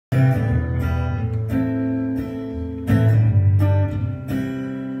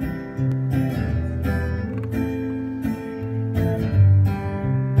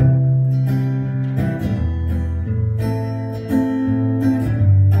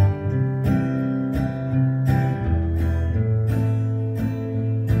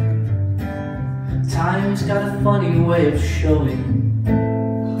funny way of showing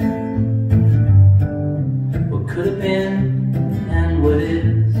what could have been and what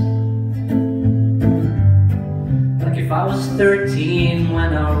is. Like if I was 13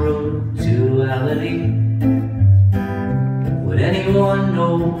 when I wrote Duality, would anyone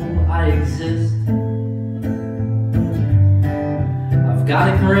know I exist? I've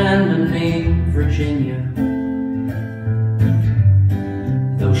got a grandma named Virginia,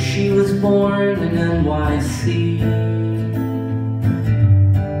 though she was born in NYC.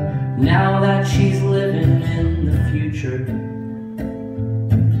 Now that she's living in the future,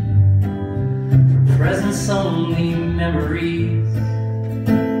 her present's only memories.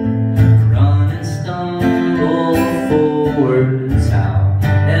 Run and stumble forwards,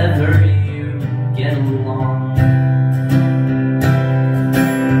 however you get along.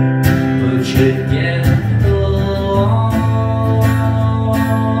 But you get along.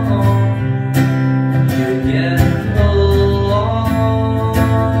 You get along.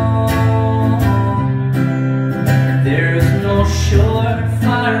 There's no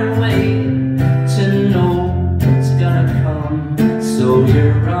surefire way to know what's gonna come, so you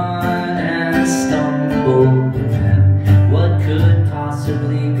run and stumble, and what could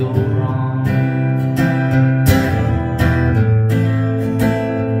possibly go wrong?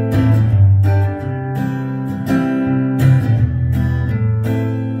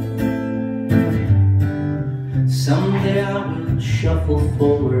 Someday I will shuffle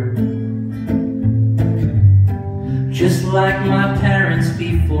forward, just like my parents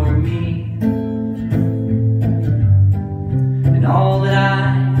before me. And all that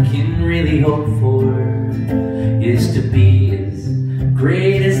I can really hope for is to be as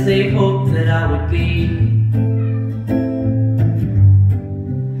great as they hoped that I would be.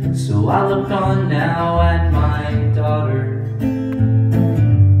 So I look on now at my daughter,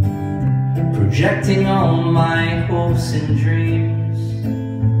 projecting all my hopes and dreams.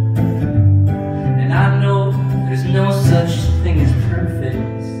 And I know there's no such thing as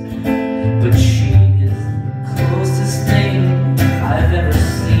perfect, but she is the closest thing I've ever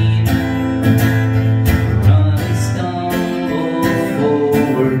seen. Run and stumble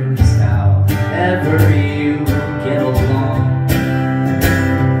forwards, however you get along.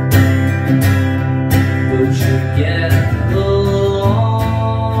 But you get along.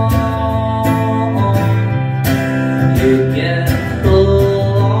 You get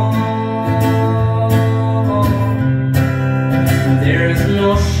along. There's no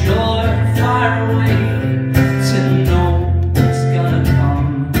surefire way